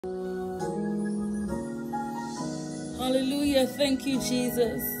Hallelujah. Thank you,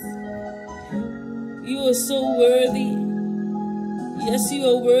 Jesus. You are so worthy. Yes, you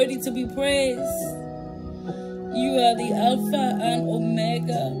are worthy to be praised. You are the Alpha and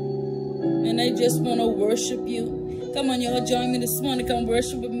Omega. And I just want to worship you. Come on, y'all, join me this morning. Come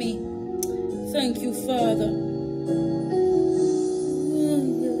worship with me. Thank you, Father.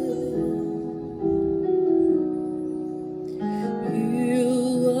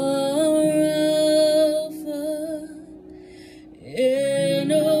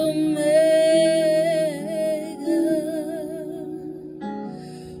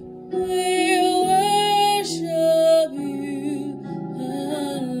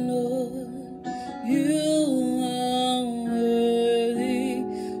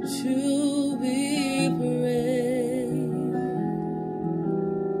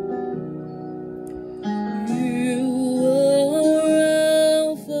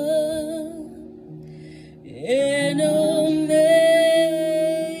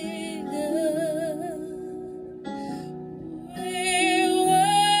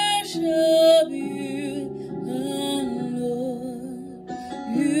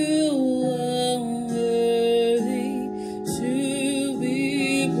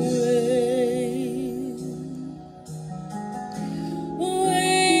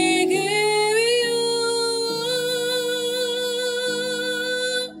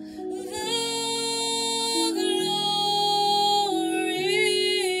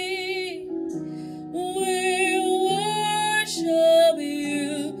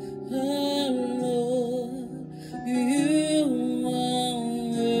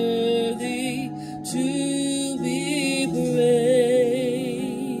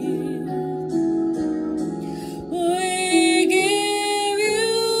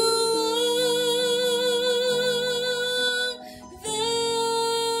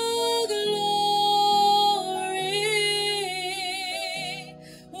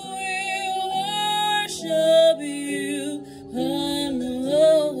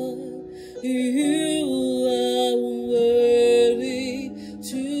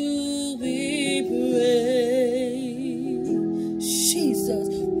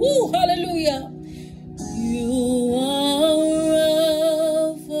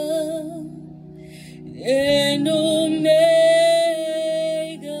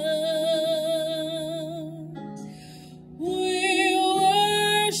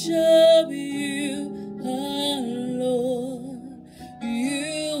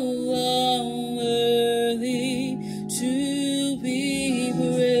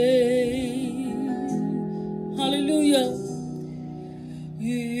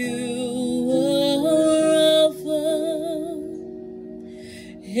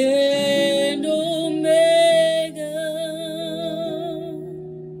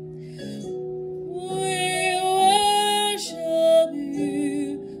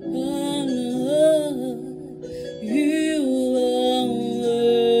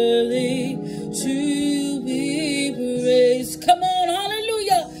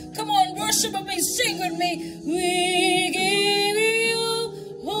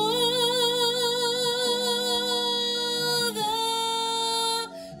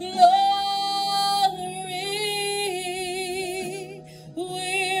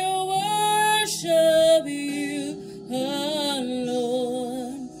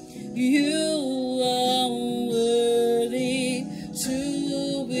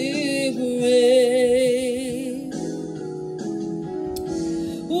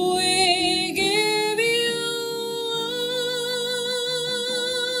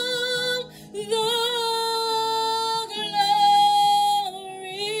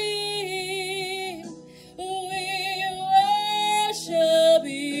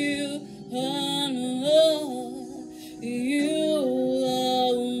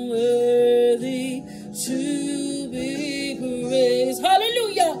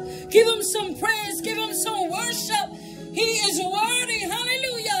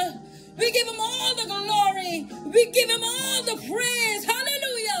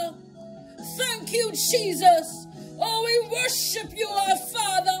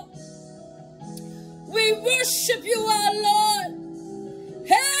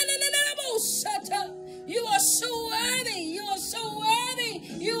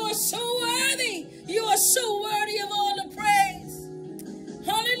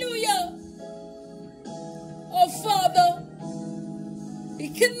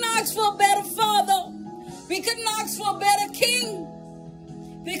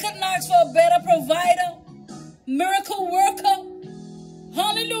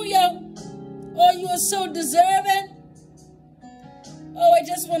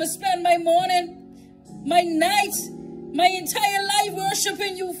 My entire life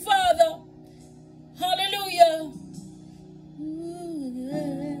worshiping you, Father. Hallelujah.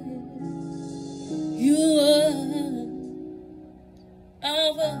 You are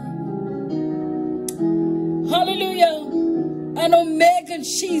Alpha. Hallelujah. And Omega,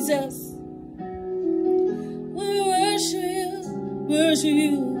 Jesus. We worship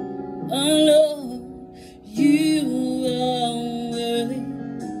you, our Lord. You are worthy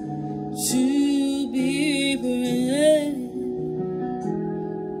to be praised.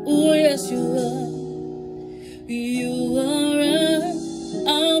 Oh, yes, you are. You are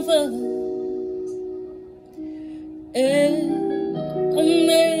Alpha and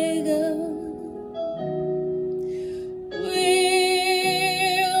Omega.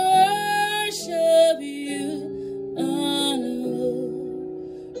 We worship you, our Lord.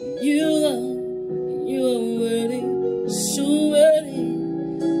 You are worthy, so worthy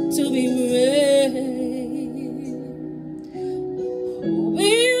to be praised.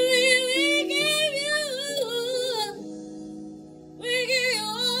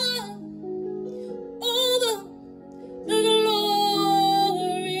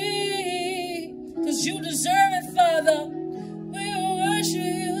 You deserve it, Father. We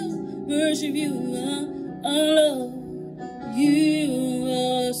worship you, our Lord. You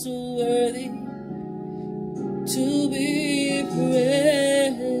are so worthy to be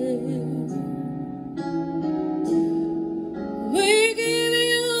praised. We give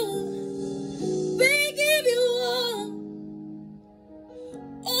you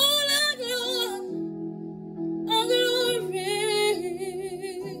all our glory.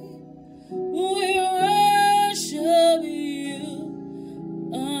 We worship you,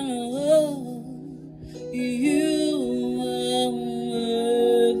 our Lord. You are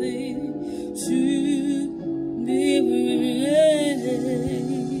worthy to be praised.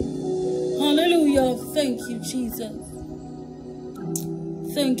 Hallelujah. Thank you, Jesus.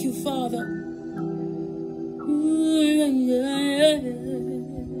 Thank you, Father.